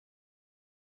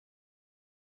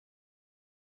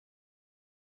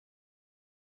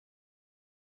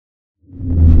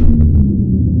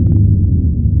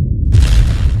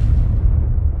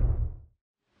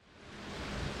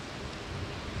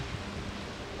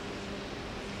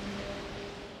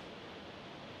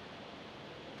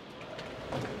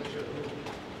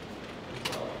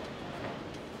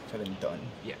said and done.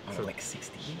 Yeah. Out of like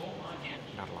 60. Yeah,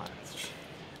 not a lot.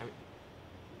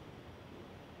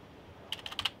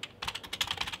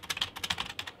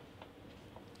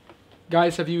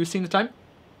 Guys, have you seen the time?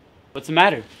 What's the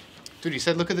matter? Dude, you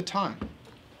said look at the time.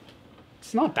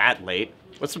 It's not that late.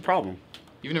 What's the problem?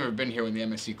 You've never been here when the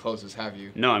MSC closes, have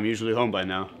you? No, I'm usually home by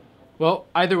now. Well,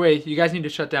 either way, you guys need to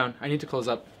shut down. I need to close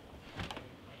up.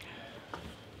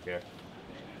 Here.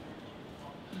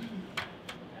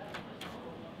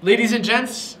 Ladies and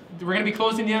gents, we're going to be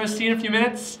closing the MSC in a few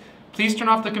minutes. Please turn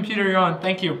off the computer you're on.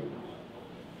 Thank you.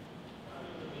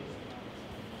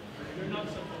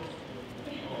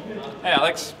 Hey,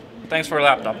 Alex. Thanks for a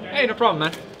laptop. Hey, no problem,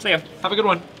 man. See ya. Have a good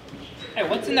one. Hey,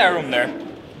 what's in that room there?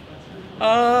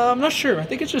 I'm not sure. I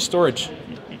think it's just storage.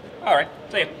 All right.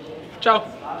 See ya.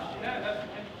 Ciao.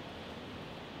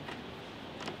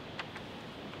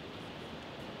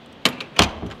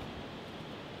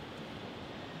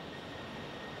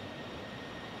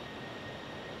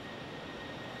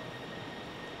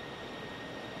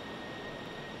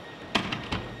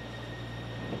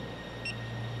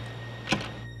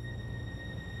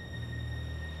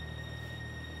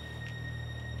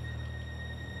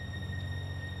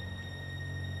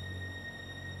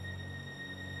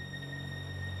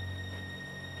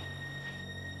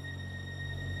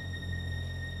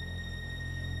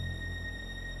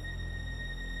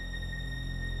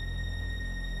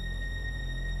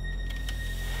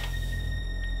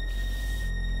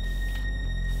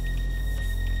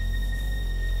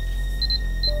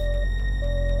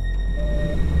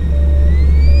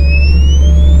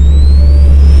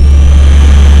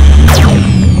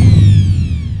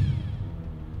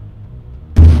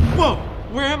 Whoa!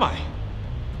 Where am I?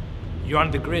 You're on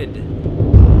the grid.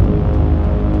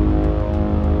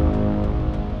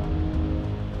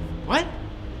 What?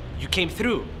 You came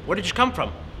through. Where did you come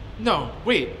from? No,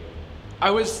 wait. I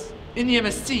was in the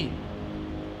MSC.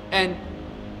 And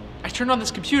I turned on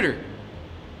this computer.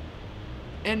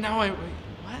 And now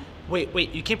what?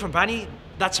 Wait, you came from Vanier?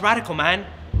 That's radical, man.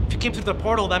 If you came through the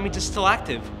portal, that means it's still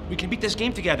active. We can beat this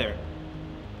game together.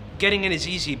 Getting in is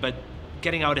easy, but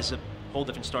getting out is a whole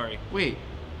different story. Wait.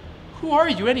 Who are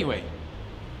you anyway?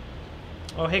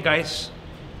 Oh, hey guys.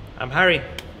 I'm Harry.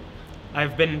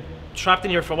 I've been trapped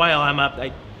in here for a while.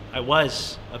 I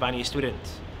was a Vanier student.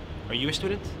 Are you a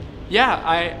student?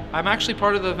 Yeah, I'm actually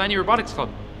part of the Vanier Robotics Club.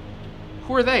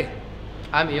 Who are they?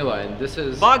 I'm Eli, and this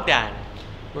is Bogdan.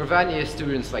 We're Vanier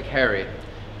students like Harry.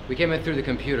 We came in through the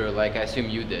computer like I assume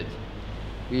you did.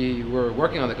 We were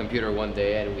working on the computer one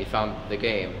day and we found the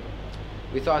game.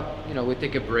 We thought, we'd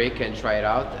take a break and try it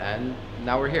out, and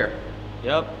now we're here.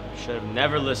 Yup, should have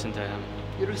never listened to him.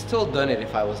 You'd have still done it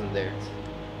if I wasn't there.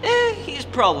 He's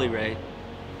probably right.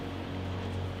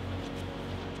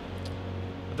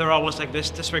 They're always like this,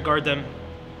 disregard them.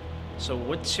 So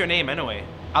what's your name anyway?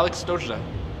 Alex Dojda.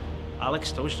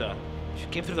 Alex Dojda. If you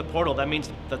came through the portal, that means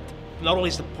that not only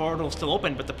is the portal still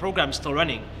open, but the program's still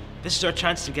running. This is our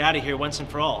chance to get out of here once and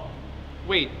for all.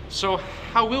 Wait, so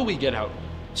how will we get out?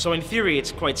 So in theory,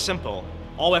 it's quite simple.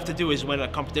 All we have to do is win a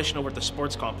competition over at the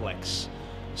sports complex.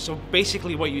 So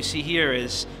basically what you see here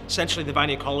is essentially the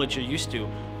Vanier College you're used to.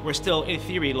 We're still, in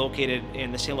theory, located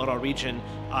in the Saint Laurent region,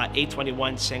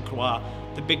 821 Saint Croix.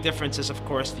 The big difference is, of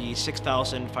course, the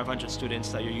 6,500 students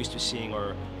that you're used to seeing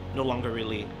are no longer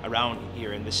really around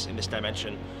here in this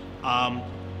dimension.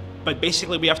 But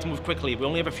basically, we have to move quickly. We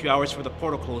only have a few hours before the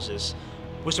portal closes.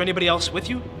 Was there anybody else with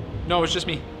you? No, it's just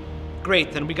me.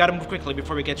 Great, then we gotta move quickly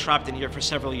before we get trapped in here for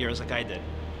several years like I did.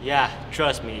 Yeah,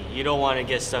 trust me, you don't want to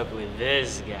get stuck with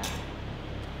this guy.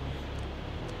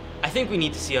 I think we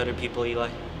need to see other people, Eli.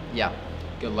 Yeah,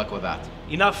 good luck with that.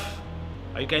 Enough.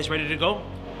 Are you guys ready to go?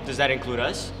 Does that include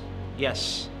us?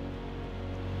 Yes.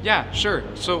 Yeah, sure.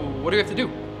 So what do we have to do?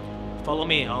 Follow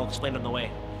me, I'll explain on the way.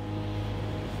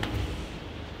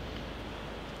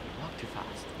 Walk too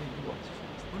fast. You walk too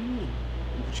fast. What do you mean?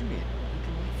 What you mean? Look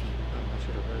at my feet. I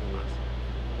should have heard of this.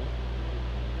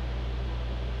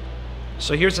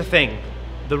 So here's the thing.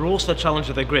 The rules to challenge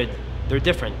of the grid, they're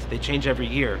different. They change every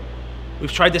year.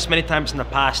 We've tried this many times in the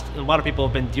past, and a lot of people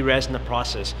have been derezzed in the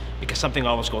process because something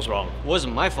always goes wrong. It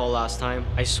wasn't my fault last time,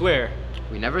 I swear.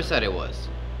 We never said it was.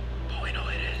 But we know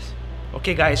it is.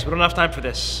 Okay guys, we don't have time for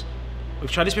this.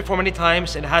 We've tried this before many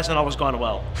times, and it hasn't always gone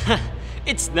well.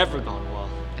 It's never gone well.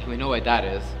 And we know what that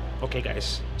is. Okay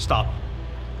guys, stop.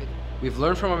 We've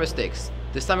learned from our mistakes.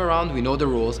 This time around, we know the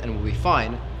rules and we'll be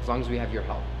fine as long as we have your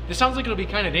help. This sounds like it'll be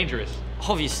kind of dangerous.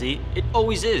 Obviously, it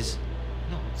always is.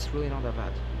 No, it's really not that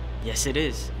bad. Yes, it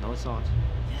is. No, it's not.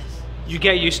 Yes. You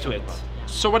get used to it.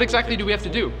 So what exactly do we have to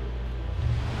do?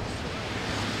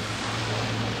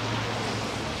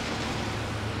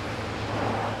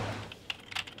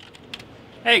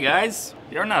 Hey guys,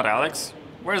 you're not Alex.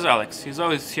 Where's Alex? He's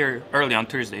always here early on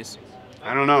Thursdays.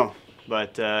 I don't know,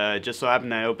 but just so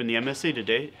happened I opened the MSC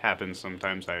today. Happens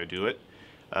sometimes I do it.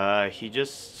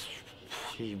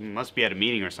 He must be at a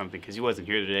meeting or something because he wasn't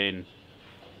here today, and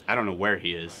I don't know where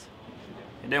he is.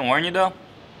 He didn't warn you though?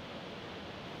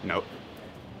 Nope.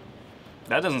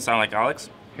 That doesn't sound like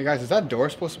Alex. Hey guys, is that door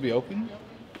supposed to be open?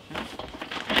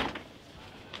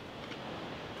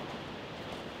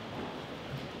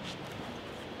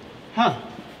 Huh.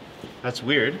 That's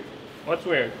weird. What's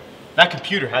weird? That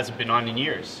computer hasn't been on in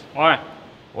years. Why?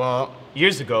 Well,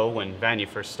 years ago, when Vanier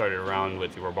first started around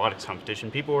with the robotics competition,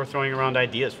 people were throwing around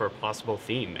ideas for a possible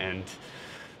theme, and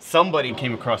somebody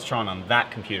came across Tron on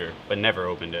that computer, but never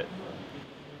opened it.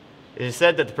 It is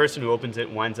said that the person who opens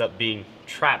it winds up being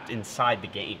trapped inside the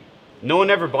game. No one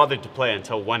ever bothered to play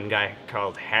until one guy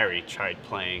called Harry tried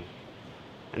playing.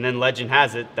 And then legend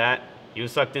has it that he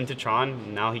was sucked into Tron,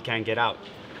 and now he can't get out.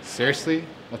 Seriously?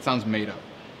 That sounds made up.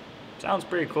 Sounds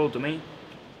pretty cool to me.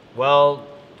 Well,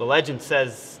 the legend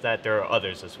says that there are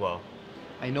others as well.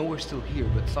 I know we're still here,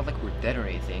 but it's not like we're dead or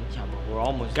anything. Yeah, but we're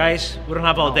almost Guys, we don't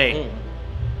have all day. home.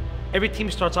 Every team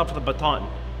starts off with a baton,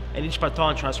 and each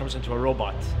baton transforms into a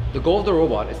robot. The goal of the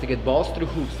robot is to get balls through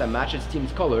hoops that match its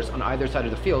team's colors on either side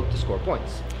of the field to score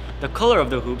points. The color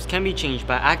of the hoops can be changed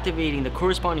by activating the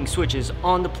corresponding switches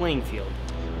on the playing field.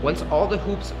 Once all the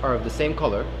hoops are of the same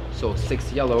color, so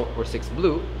 6 yellow or 6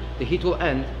 blue, the heat will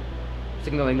end,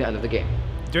 signaling the end of the game.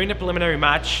 During the preliminary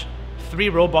match, 3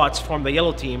 robots form the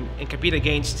yellow team and compete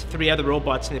against 3 other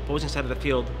robots in the opposing side of the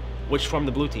field, which form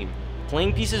the blue team.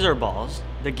 Playing pieces are balls.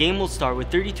 The game will start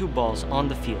with 32 balls on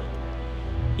the field.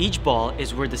 Each ball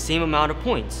is worth the same amount of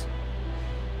points.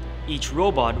 Each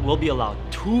robot will be allowed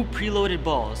 2 preloaded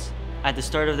balls at the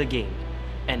start of the game,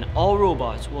 and all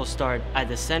robots will start at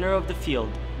the center of the field,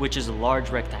 which is a large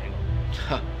rectangle.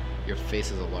 Your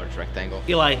face is a large rectangle.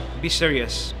 Eli, be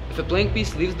serious. If a playing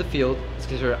piece leaves the field, it's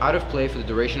considered out of play for the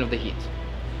duration of the heat.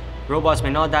 Robots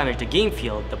may not damage the game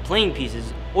field, the playing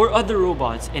pieces, or other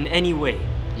robots in any way.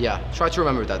 Yeah, try to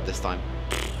remember that this time.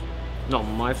 Not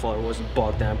my fault it wasn't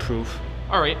Bogdan proof.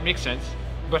 Alright, makes sense.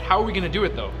 But how are we gonna do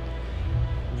it though?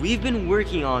 We've been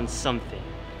working on something.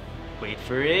 Wait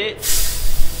for it.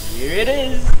 Here it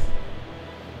is.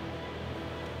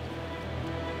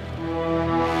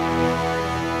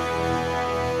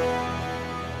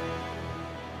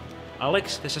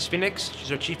 Alex, this is Phoenix.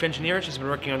 She's our chief engineer. She's been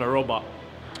working on a robot.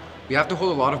 We have to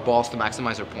hold a lot of balls to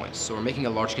maximize our points, so we're making a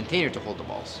large container to hold the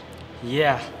balls.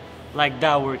 Yeah, like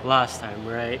that worked last time,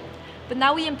 right? But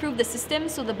now we improved the system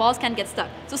so the balls can't get stuck.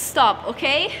 So stop,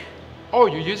 okay? Oh,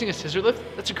 you're using a scissor lift?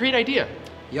 That's a great idea.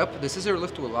 Yup, the scissor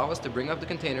lift will allow us to bring up the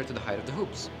container to the height of the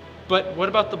hoops. But what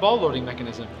about the ball loading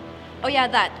mechanism? Oh yeah,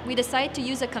 that. We decided to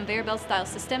use a conveyor belt style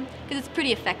system because it's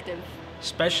pretty effective.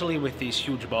 Especially with these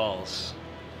huge balls.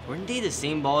 Weren't they the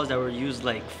same balls that were used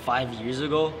like 5 years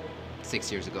ago?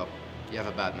 6 years ago. You have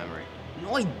a bad memory.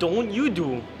 No, I don't. You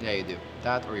do. Yeah, you do.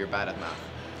 That or you're bad at math.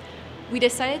 We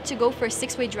decided to go for a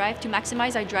 6-way drive to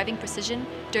maximize our driving precision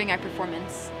during our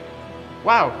performance.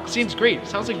 Wow, seems great.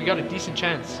 Sounds like we got a decent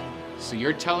chance. So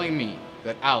you're telling me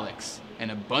that Alex and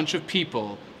a bunch of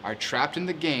people are trapped in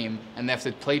the game and they have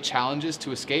to play challenges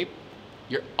to escape?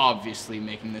 You're obviously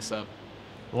making this up.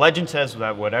 Legend says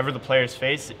that whatever the players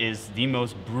face is the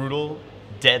most brutal,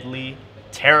 deadly,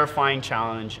 terrifying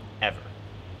challenge ever.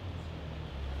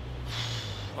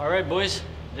 All right, boys.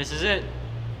 This is it.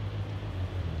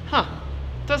 Huh,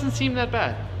 doesn't seem that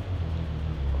bad.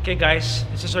 Okay, guys,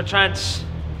 this is our chance.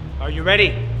 Are you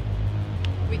ready?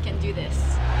 We can do this.